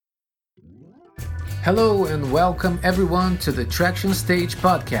Hello and welcome everyone to the Traction Stage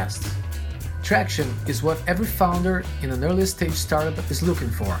podcast. Traction is what every founder in an early stage startup is looking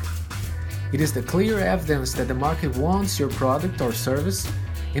for. It is the clear evidence that the market wants your product or service,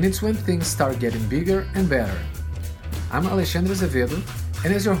 and it's when things start getting bigger and better. I'm Alexandre Azevedo,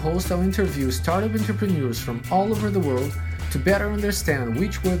 and as your host, I'll interview startup entrepreneurs from all over the world to better understand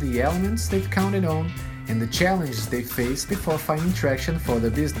which were the elements they've counted on and the challenges they faced before finding traction for their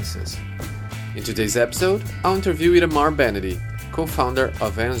businesses. In today's episode, I'll interview Itamar Benedy, co-founder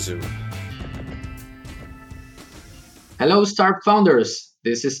of Anzu. Hello, Startup Founders.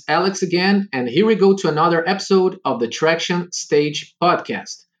 This is Alex again, and here we go to another episode of the Traction Stage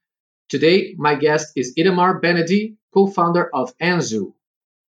podcast. Today, my guest is Itamar Benedy, co-founder of Anzu.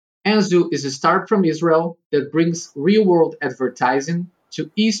 Anzu is a startup from Israel that brings real-world advertising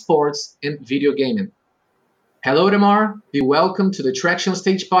to esports and video gaming. Hello, Itamar. Be welcome to the Traction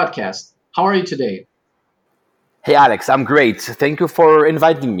Stage podcast. How are you today? Hey, Alex, I'm great. Thank you for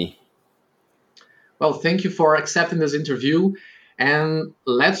inviting me. Well, thank you for accepting this interview. And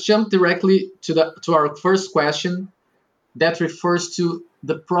let's jump directly to our first question that refers to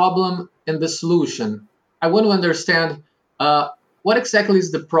the problem and the solution. I want to understand what exactly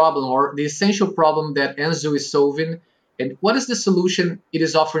is the problem or the essential problem that Anzu is solving, and what is the solution it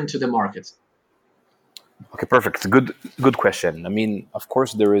is offering to the market? Okay, perfect. Good question. I mean, of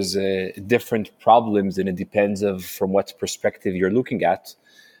course, there is different problems, and it depends from what perspective you're looking at.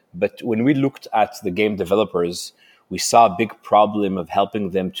 But when we looked at the game developers, we saw a big problem of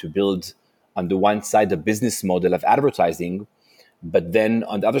helping them to build, on the one side, a business model of advertising, but then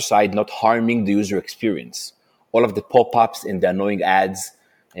on the other side, not harming the user experience. All of the pop-ups and the annoying ads,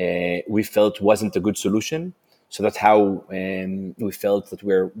 we felt wasn't a good solution. So that's how we felt that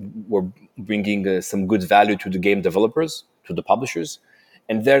we're bringing some good value to the game developers, to the publishers.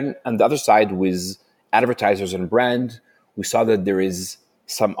 And then on the other side, with advertisers and brand, we saw that there is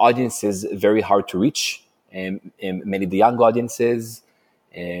some audiences very hard to reach, and many of the young audiences.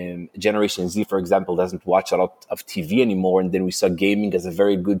 Generation Z, for example, doesn't watch a lot of TV anymore. And then we saw gaming as a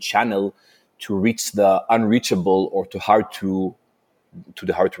very good channel to reach the unreachable or to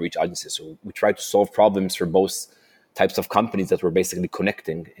the hard to reach audiences. So we try to solve problems for both types of companies that we're basically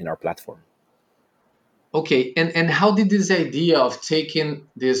connecting in our platform. Okay, and how did this idea of taking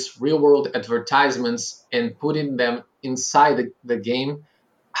these real world advertisements and putting them inside the game,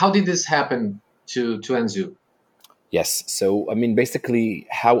 how did this happen to Anzu? Yes. So, I mean, basically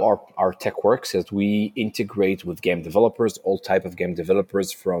how our tech works is we integrate with game developers, all type of game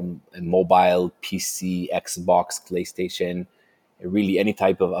developers from mobile, PC, Xbox, PlayStation, really any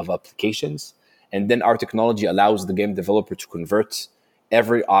type of applications. And then our technology allows the game developer to convert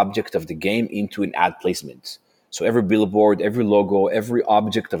every object of the game into an ad placement. So every billboard, every logo, every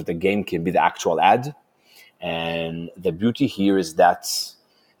object of the game can be the actual ad. And the beauty here is that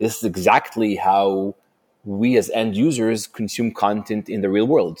this is exactly how we as end users consume content in the real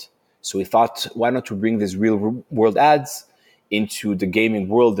world. So we thought, why not to bring these real world ads into the gaming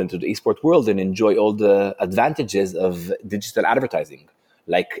world and to the esports world and enjoy all the advantages of digital advertising,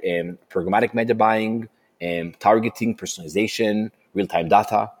 like programmatic media buying, targeting, personalization, real-time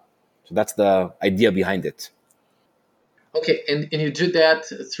data. So that's the idea behind it. Okay, and you do that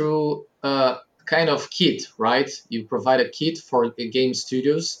through a kind of kit, right? You provide a kit for the game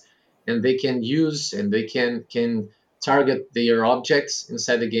studios, and they can use and they can target their objects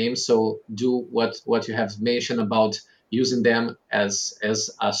inside the game. So do what you have mentioned about using them as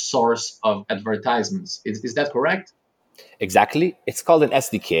a source of advertisements. Is that correct? Exactly. It's called an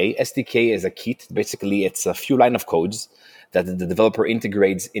SDK. SDK is a kit. Basically, it's a few line of codes that the developer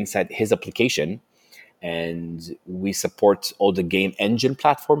integrates inside his application. And we support all the game engine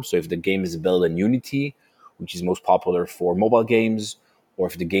platforms. So if the game is built in Unity, which is most popular for mobile games, or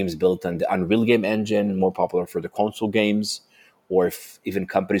if the game is built on the Unreal Game Engine, more popular for the console games, or if even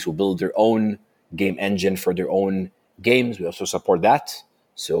companies will build their own game engine for their own games, we also support that.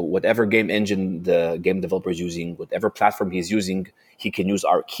 So whatever game engine the game developer is using, whatever platform he's using, he can use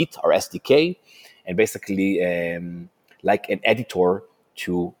our kit, our SDK, and basically like an editor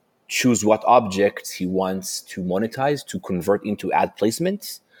to choose what objects he wants to monetize, to convert into ad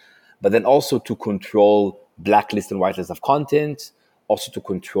placements, but then also to control blacklist and whitelist of content, also to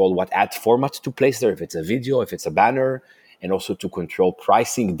control what ad format to place there, if it's a video, if it's a banner, and also to control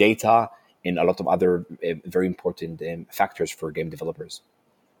pricing data and a lot of other very important factors for game developers.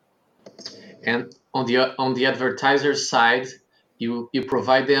 And on the advertiser side, you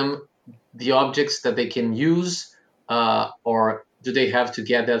provide them the objects that they can use, or do they have to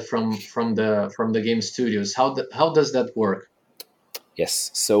get that from the game studios? How does that work? Yes.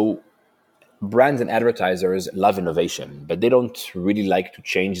 So brands and advertisers love innovation, but they don't really like to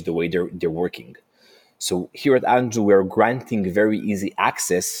change the way they're working. So here at Anzu, we're granting very easy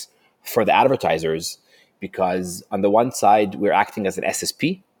access for the advertisers because on the one side, we're acting as an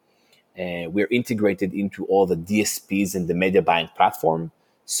SSP. We're integrated into all the DSPs and the media buying platform.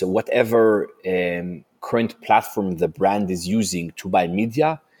 So whatever current platform the brand is using to buy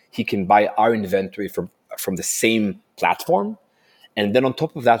media, he can buy our inventory from the same platform. And then on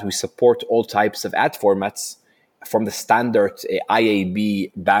top of that, we support all types of ad formats from the standard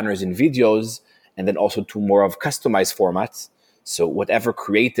IAB banners and videos, and then also to more of customized formats. So whatever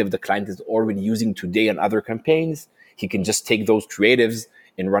creative the client is already using today on other campaigns, he can just take those creatives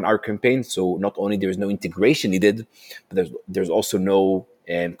and run our campaign. So not only there's no integration needed, but there's also no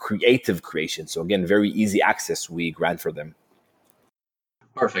creative creation. So again, very easy access we grant for them.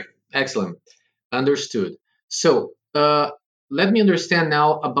 Perfect. Excellent. Understood. So let me understand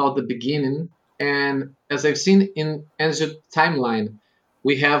now about the beginning. And as I've seen in Anzu timeline,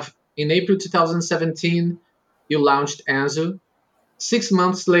 we have in April 2017, you launched Anzu. 6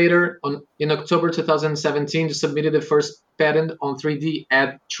 months later, in October 2017, you submitted the first patent on 3D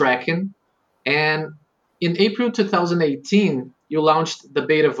ad tracking. And in April 2018, you launched the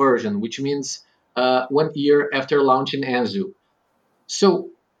beta version, which means 1 year after launching Anzu. So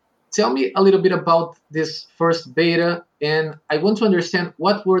tell me a little bit about this first beta, and I want to understand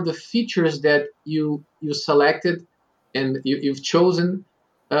what were the features that you selected and you've chosen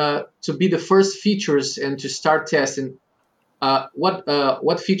to be the first features and to start testing.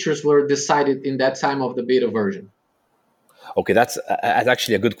 What features were decided in that time of the beta version? Okay, that's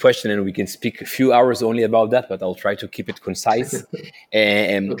actually a good question, and we can speak a few hours only about that, but I'll try to keep it concise.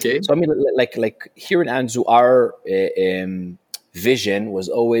 Okay. So I mean, like here in Anzu, our vision was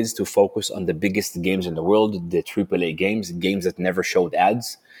always to focus on the biggest games in the world, the AAA games that never showed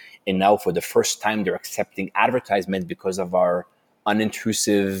ads, and now for the first time they're accepting advertisement because of our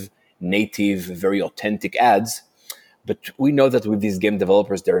unintrusive, native, very authentic ads. But we know that with these game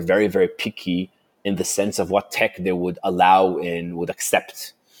developers, they're very, very picky in the sense of what tech they would allow and would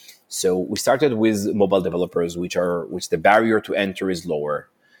accept. So we started with mobile developers, which the barrier to enter is lower.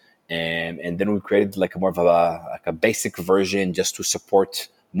 And then we created like more of a basic version just to support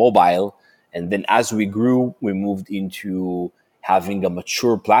mobile. And then as we grew, we moved into having a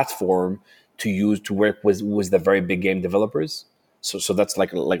mature platform to work with the very big game developers. So that's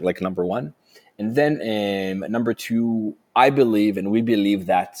like number one. And then number two, I believe, and we believe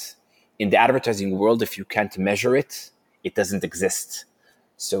that in the advertising world, if you can't measure it, it doesn't exist.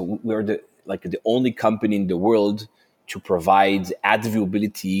 So we're the only company in the world to provide ad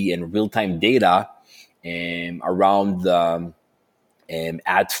viewability and real-time data around the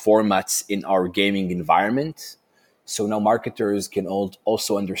ad formats in our gaming environment. So now marketers can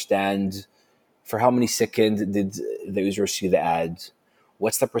also understand for how many seconds did the user see the ad,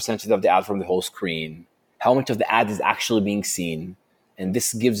 what's the percentage of the ad from the whole screen, how much of the ad is actually being seen. And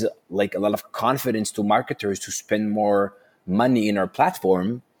this gives like a lot of confidence to marketers to spend more money in our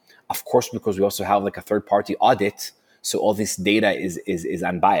platform, of course, because we also have like a third-party audit. So all this data is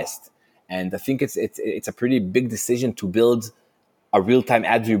unbiased. And I think it's a pretty big decision to build a real-time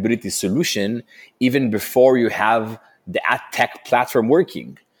ad viewability solution even before you have the ad tech platform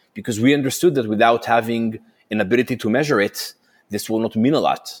working, because we understood that without having an ability to measure it, this will not mean a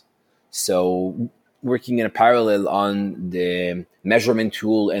lot. So working in a parallel on the measurement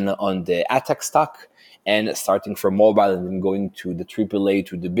tool and on the ad tech stack, and starting from mobile and then going to the AAA,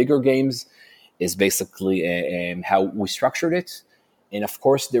 to the bigger games, is basically how we structured it. And of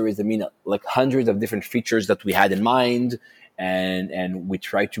course, there is, like hundreds of different features that we had in mind, and we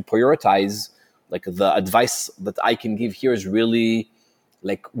try to prioritize. Like the advice that I can give here is really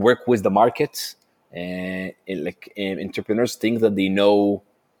like work with the market. And entrepreneurs think that they know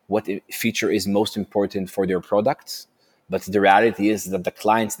what feature is most important for their products, but the reality is that the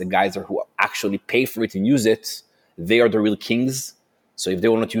clients, the guys who actually pay for it and use it, they are the real kings. So if they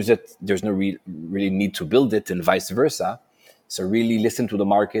will not use it, there's no really need to build it, and vice versa. So really listen to the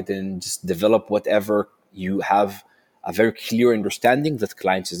market and just develop whatever you have a very clear understanding that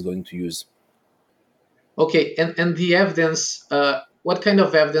clients is going to use. Okay, and the evidence, what kind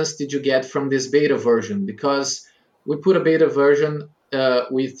of evidence did you get from this beta version? Because we put a beta version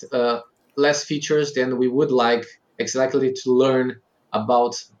with less features than we would like, exactly to learn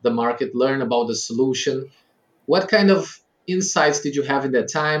about the market, learn about the solution. What kind of insights did you have in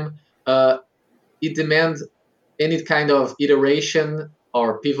that time? It demands any kind of iteration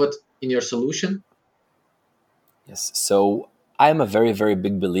or pivot in your solution? Yes. So I'm a very, very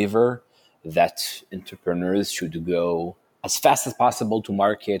big believer that entrepreneurs should go as fast as possible to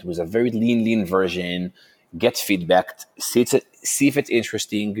market with a very lean version, get feedback, see if it's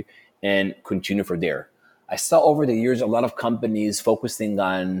interesting, and continue from there. I saw over the years a lot of companies focusing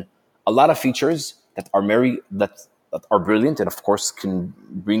on a lot of features that are brilliant and of course can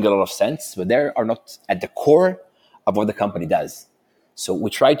bring a lot of sense, but they are not at the core of what the company does. So we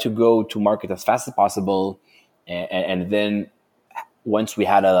try to go to market as fast as possible, and then once we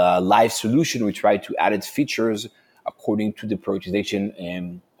had a live solution, we tried to add its features according to the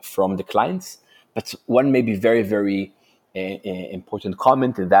prioritization from the clients. But one maybe very, very important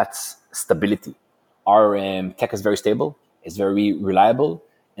comment, and that's stability. Our tech is very stable, it's very reliable,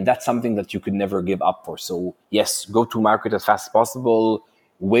 and that's something that you could never give up for. So yes, go to market as fast as possible,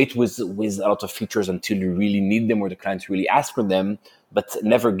 wait with a lot of features until you really need them or the clients really ask for them, but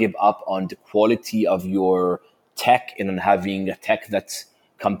never give up on the quality of your tech and on having a tech that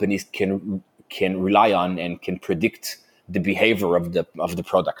companies can rely on and can predict the behavior of the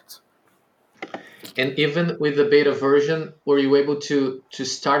product. And even with the beta version, were you able to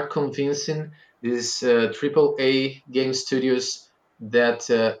start convincing these AAA game studios that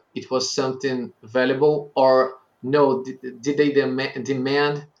it was something valuable, or no? Did they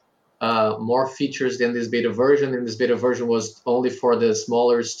demand more features than this beta version, and this beta version was only for the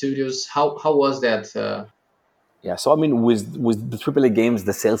smaller studios? How was that? Yeah, so I mean, with the AAA games,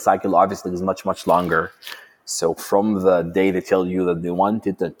 the sales cycle obviously is much longer. So from the day they tell you that they want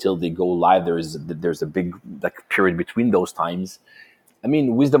it until they go live, there's a big like period between those times. I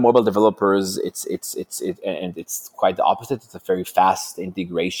mean, with the mobile developers, it's quite the opposite. It's a very fast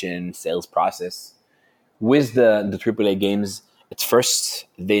integration sales process. With the AAA games, at first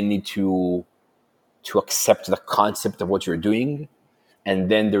they need to accept the concept of what you're doing, and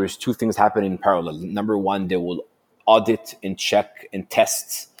then there is two things happening in parallel. Number one, they will audit and check and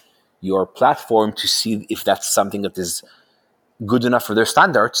test your platform to see if that's something that is good enough for their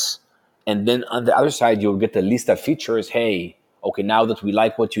standards. And then on the other side, you'll get a list of features. Hey, okay, now that we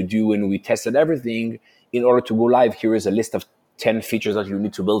like what you do and we tested everything, in order to go live, here is a list of 10 features that you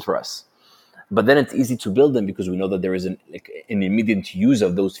need to build for us. But then it's easy to build them because we know that there is an immediate use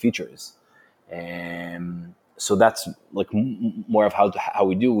of those features. So that's like more of how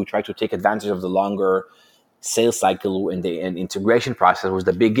we do. We try to take advantage of the longer sales cycle and the integration process with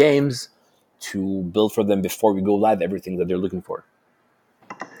the big games to build for them before we go live everything that they're looking for.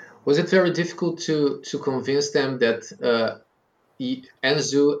 Was it very difficult to convince them that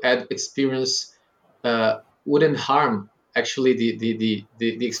Anzu ad experience wouldn't harm actually the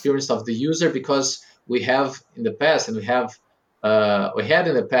experience of the user? Because we have in the past, and we had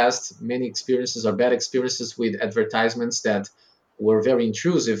in the past many experiences or bad experiences with advertisements that were very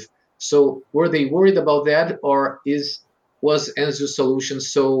intrusive. So were they worried about that, or was Anzu's solution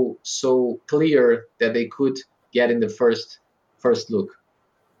so clear that they could get in the first look?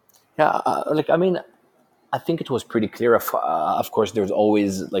 Yeah, I think it was pretty clear. Of course, there's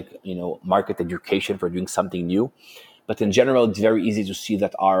always market education for doing something new, but in general, it's very easy to see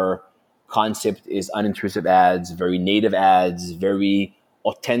that our concept is unintrusive ads, very native ads, very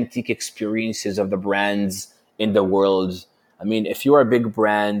authentic experiences of the brands in the world. I mean, if you're a big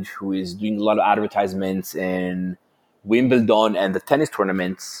brand who is doing a lot of advertisements in Wimbledon and the tennis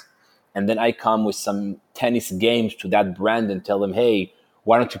tournaments, and then I come with some tennis games to that brand and tell them, hey,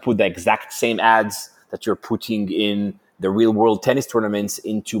 why don't you put the exact same ads that you're putting in the real world tennis tournaments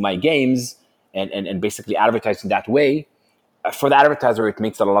into my games and basically advertise in that way? For the advertiser, it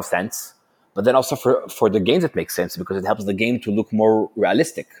makes a lot of sense. But then also for the games, it makes sense because it helps the game to look more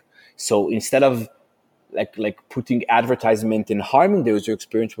realistic. So instead of like putting advertisement and harming the user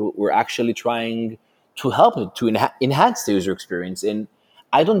experience, we're actually trying to help it to enhance the user experience. And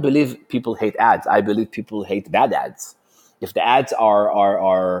I don't believe people hate ads. I believe people hate bad ads. If the ads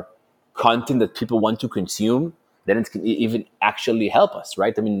are content that people want to consume, then it can even actually help us,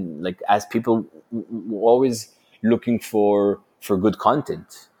 right? I mean, like as people, we're always looking for good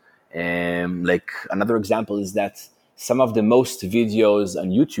content. Like another example is that some of the most videos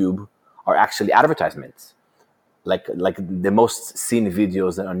on YouTube are actually advertisements, like the most seen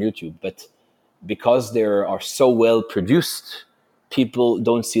videos on YouTube. But because they are so well produced, people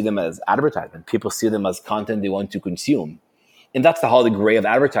don't see them as advertisement. People see them as content they want to consume. And that's the holy grail of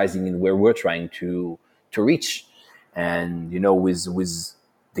advertising and where we're trying to reach. And, with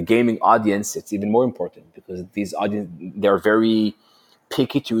the gaming audience, it's even more important because these audience, they're very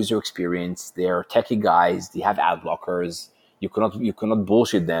picky to user experience. They're techie guys. They have ad blockers. You cannot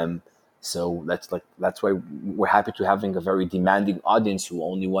bullshit them. So that's why we're happy to having a very demanding audience who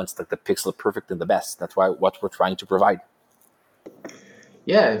only wants the pixel perfect and the best. That's what we're trying to provide.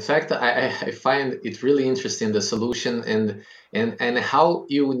 Yeah, in fact, I find it really interesting the solution and how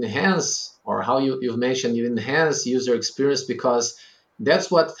you enhance or how you've mentioned you enhance user experience because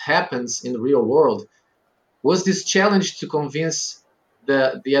that's what happens in the real world. Was this challenge to convince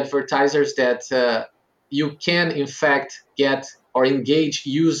the advertisers that you can in fact get or engage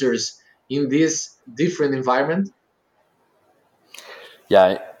users in this different environment?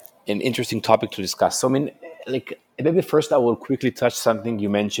 Yeah, an interesting topic to discuss. So, I mean, like maybe first I will quickly touch something you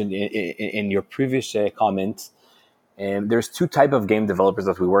mentioned in your previous comment. And there's two type of game developers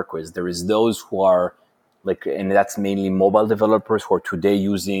that we work with. There is those who are like, and that's mainly mobile developers who are today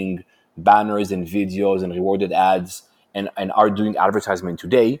using banners and videos and rewarded ads and are doing advertisement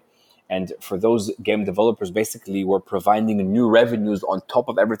today. And for those game developers, basically, we're providing new revenues on top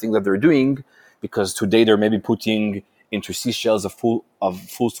of everything that they're doing because today they're maybe putting interstitials of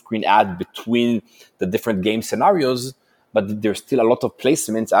full screen ad between the different game scenarios, but there's still a lot of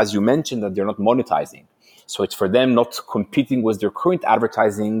placements, as you mentioned, that they're not monetizing. So it's for them not competing with their current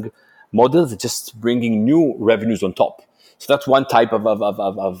advertising models, just bringing new revenues on top. So that's one type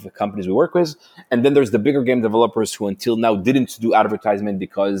of companies we work with. And then there's the bigger game developers who until now didn't do advertisement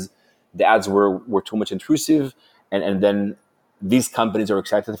because the ads were too much intrusive. And then these companies are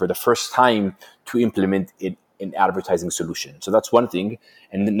excited for the first time to implement it an advertising solution. So that's one thing.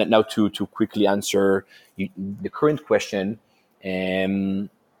 And then now to quickly answer the current question,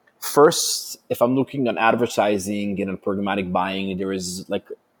 first, if I'm looking on advertising and on programmatic buying, there is like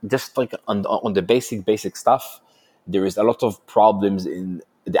just like on the basic stuff, there is a lot of problems in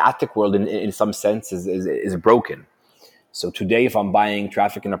the ad tech world. In some sense, is broken. So today, if I'm buying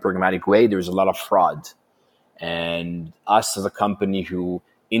traffic in a programmatic way, there's a lot of fraud. And us as a company who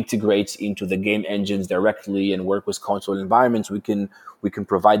integrates into the game engines directly and work with console environments, we can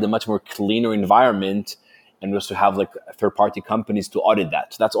provide a much more cleaner environment and also have like third party companies to audit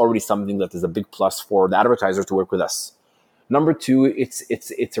that. So that's already something that is a big plus for the advertisers to work with us. Number two,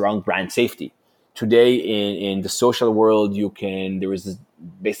 it's around brand safety. Today in the social world, there is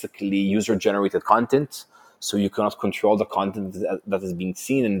basically user generated content, so you cannot control the content that is being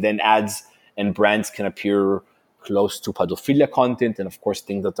seen, and then ads and brands can appear close to pedophilia content, and of course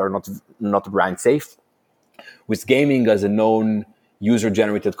things that are not brand safe. With gaming as a known user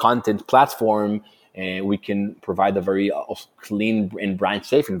generated content platform, we can provide a very clean and brand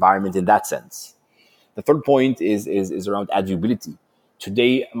safe environment in that sense. The third point is around ad viewability.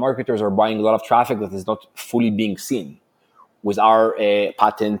 Today, marketers are buying a lot of traffic that is not fully being seen. With our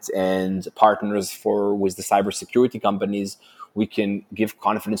patents and partners with the cybersecurity companies, we can give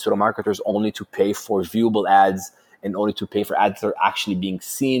confidence to the marketers only to pay for viewable ads and only to pay for ads that are actually being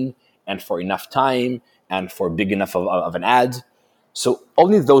seen and for enough time and for big enough of an ad. So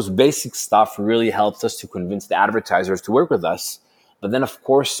only those basic stuff really helps us to convince the advertisers to work with us. But then, of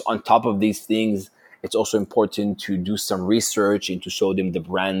course, on top of these things, it's also important to do some research and to show them the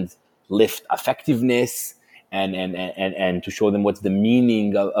brand lift effectiveness and to show them what's the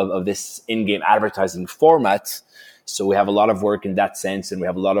meaning of this in-game advertising format. So we have a lot of work in that sense, and we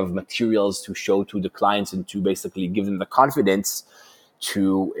have a lot of materials to show to the clients and to basically give them the confidence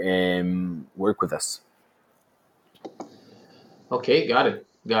to work with us. Okay, got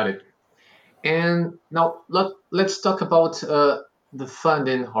it. And now let's talk about the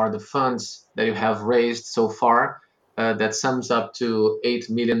funding or the funds that you have raised so far. That sums up to $8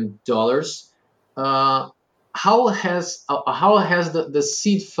 million. Uh, how has the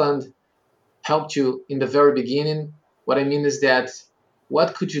seed fund helped you in the very beginning? What I mean is that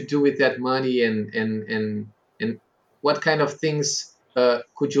what could you do with that money and what kind of things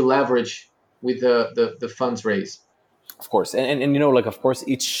could you leverage with the funds raised? Of course. And like, of course,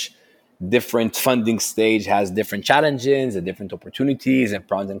 each different funding stage has different challenges and different opportunities and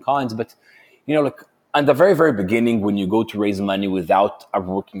pros and cons. But, like at the very, very beginning, when you go to raise money without a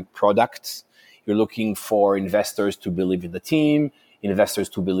working product, you're looking for investors to believe in the team, investors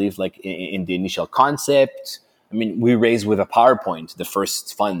to believe like in the initial concept. I mean, we raised with a PowerPoint, the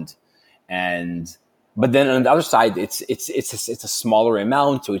first fund. But then on the other side, it's a smaller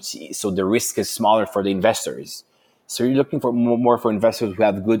amount, so the risk is smaller for the investors. So you're looking for more for investors who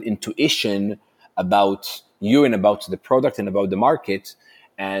have good intuition about you and about the product and about the market.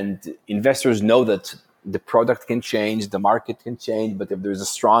 And investors know that the product can change, the market can change, but if there's a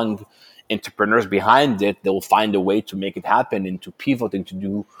strong entrepreneurs behind it, they will find a way to make it happen and to pivot and to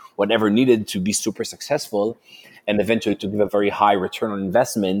do whatever needed to be super successful and eventually to give a very high return on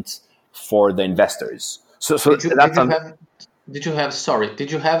investment for the investors. So Did you that's did you have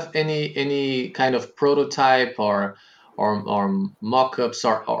did you have any kind of prototype or mock-ups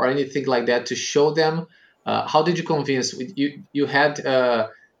or anything like that to show them How did you convince? You had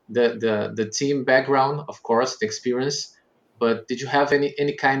the team background, of course, the experience, but did you have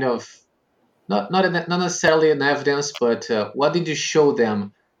any kind of not necessarily an evidence, but what did you show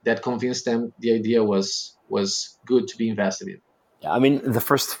them that convinced them the idea was good to be invested in? Yeah, I mean, the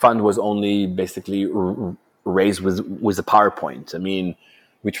first fund was only basically raised with a PowerPoint. I mean,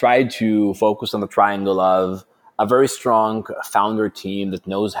 we tried to focus on the triangle of a very strong founder team that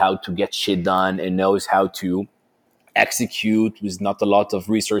knows how to get shit done and knows how to execute with not a lot of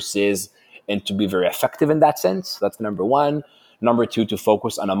resources and to be very effective in that sense. That's number one. Number two, to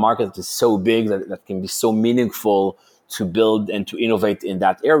focus on a market that is so big that can be so meaningful to build and to innovate in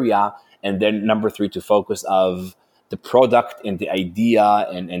that area. And then number three, to focus of the product and the idea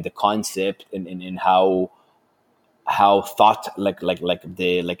and the concept and how thought like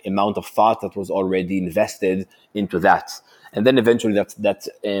the like amount of thought that was already invested into that. And then eventually that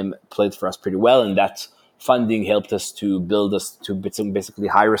played for us pretty well, and that funding helped us to build us to basically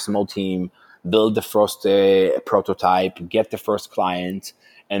hire a small team, build the first prototype, get the first client,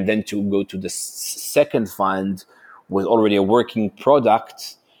 and then to go to the second fund with already a working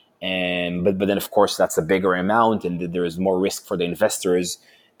product. And but then of course that's a bigger amount, and there is more risk for the investors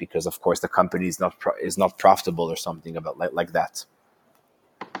because of course the company is not profitable or something about like that.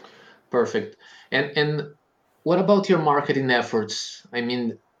 Perfect. And what about your marketing efforts? I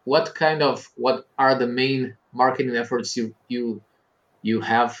mean, what are the main marketing efforts you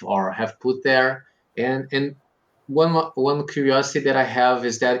have or have put there? And one curiosity that I have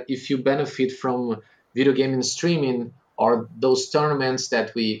is that if you benefit from video gaming streaming or those tournaments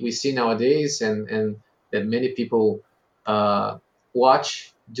that we see nowadays and that many people uh,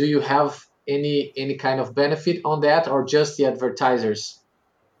 watch, do you have any kind of benefit on that or just the advertisers?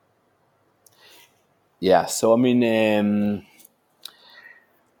 Yeah, so I mean,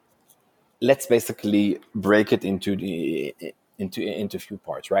 let's basically break it into a few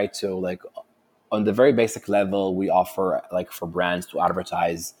parts, right? So like on the very basic level, we offer like for brands to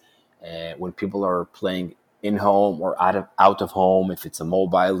advertise when people are playing in home or out of home, if it's a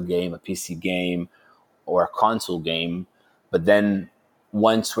mobile game, a PC game, or a console game. But then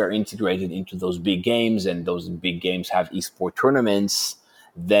once we're integrated into those big games and those big games have esport tournaments,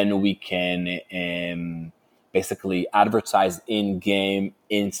 then we can basically advertise in game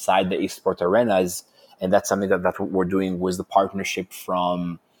inside the esport arenas. And that's something that we're doing with the partnership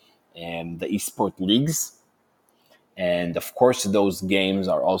from the esport leagues. And of course, those games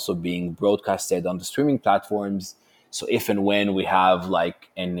are also being broadcasted on the streaming platforms. So if and when we have like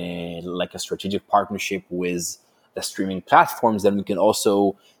a strategic partnership with the streaming platforms, then we can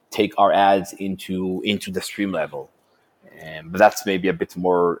also take our ads into the stream level. But that's maybe a bit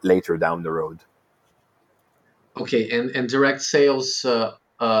more later down the road. Okay, and direct sales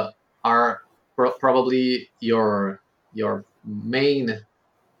are probably your main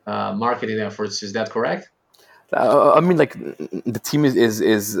marketing efforts. Is that correct? I mean, like the team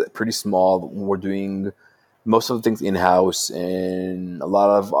is pretty small. We're doing most of the things in house and a lot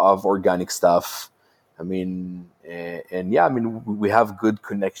of organic stuff. I mean, and yeah, I mean, we have good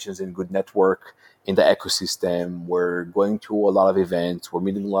connections and good network in the ecosystem. We're going to a lot of events. We're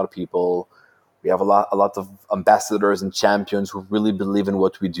meeting a lot of people. We have a lot of ambassadors and champions who really believe in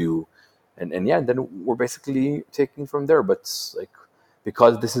what we do, and yeah, then we're basically taking from there. But like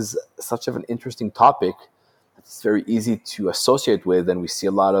because this is such of an interesting topic, it's very easy to associate with, and we see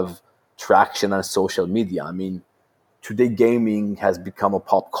a lot of traction on social media. I mean, today gaming has become a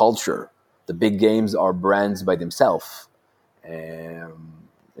pop culture. The big games are brands by themselves, and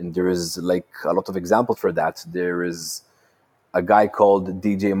there is like a lot of examples for that. There is a guy called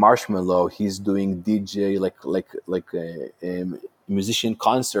DJ Marshmallow. He's doing DJ musician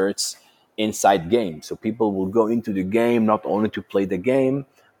concerts inside games. So people will go into the game not only to play the game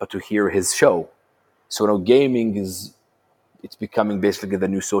but to hear his show. So now gaming is it's becoming basically the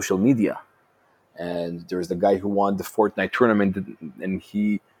new social media. And there's the guy who won the Fortnite tournament, and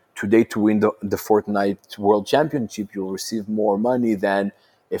he today to win the Fortnite World Championship, you'll receive more money than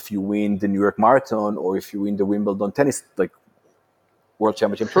if you win the New York Marathon or if you win the Wimbledon tennis World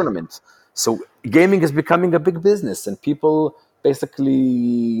Championship tournament. So gaming is becoming a big business, and people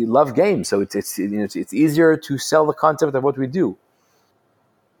basically love games. So it's easier to sell the concept of what we do.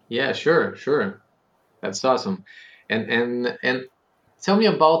 Yeah, sure, sure. That's awesome. And tell me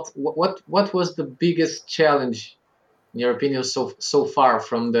about what was the biggest challenge in your opinion so far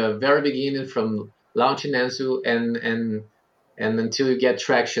from the very beginning, from launching Ansu and until you get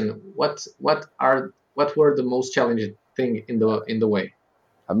traction. What were the most challenging thing in the way?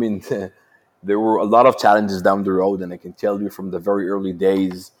 I mean, there were a lot of challenges down the road, and I can tell you from the very early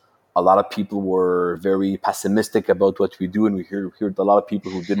days a lot of people were very pessimistic about what we do, and we heard a lot of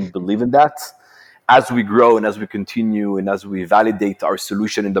people who didn't believe in that. As we grow and as we continue and as we validate our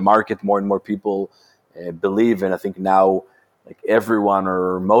solution in the market, more and more people believe. And I think now, like everyone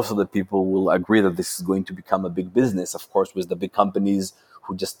or most of the people will agree that this is going to become a big business. Of course, with the big companies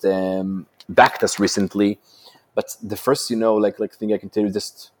who just backed us recently. But the first, thing I can tell you,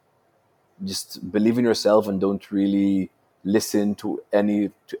 just believe in yourself and don't really listen to any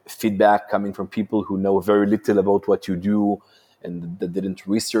feedback coming from people who know very little about what you do and that didn't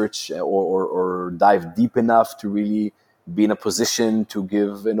research or dive deep enough to really be in a position to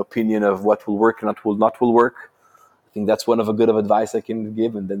give an opinion of what will work and what will work. I think that's one of a good of advice I can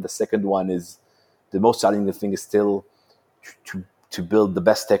give. And then the second one is the most challenging thing is still to build the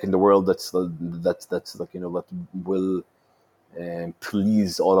best tech in the world that will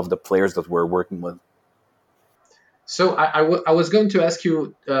please all of the players that we're working with. So I was going to ask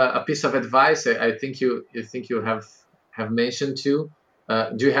you a piece of advice. I think you have mentioned too.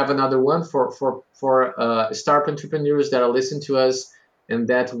 Do you have another one for startup entrepreneurs that are listening to us and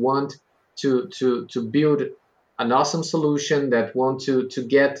that want to build an awesome solution, that want to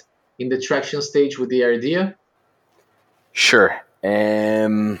get in the traction stage with the idea? Sure.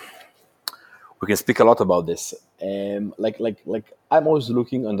 We can speak a lot about this. Like I'm always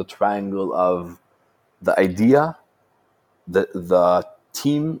looking on the triangle of the idea, the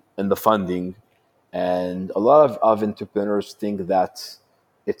team, and the funding. And a lot of entrepreneurs think that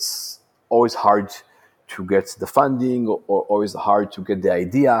it's always hard to get the funding or always hard to get the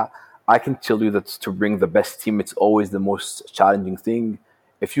idea. I can tell you that to bring the best team, it's always the most challenging thing.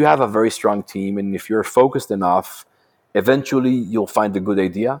 If you have a very strong team and if you're focused enough, eventually you'll find a good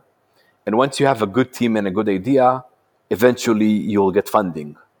idea. And once you have a good team and a good idea, eventually you'll get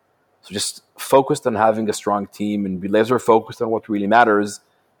funding. So just focus on having a strong team and be laser focused on what really matters,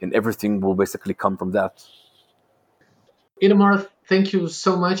 and everything will basically come from that. Itamar, thank you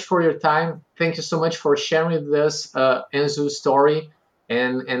so much for your time. Thank you so much for sharing with us Enzo's story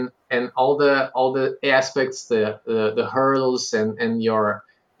and all the aspects, the hurdles and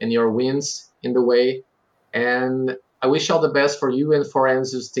your wins in the way. And I wish all the best for you and for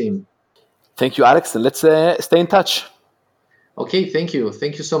Enzo's team. Thank you, Alex, and let's stay in touch. Okay, thank you.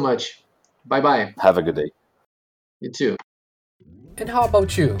 Thank you so much. Bye-bye. Have a good day. You too. And how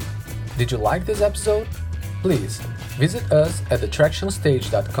about you? Did you like this episode? Please visit us at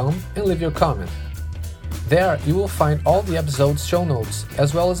thetractionstage.com and leave your comment. There you will find all the episode's show notes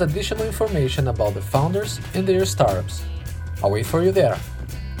as well as additional information about the founders and their startups. I'll wait for you there.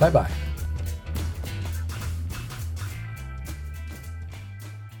 Bye-bye.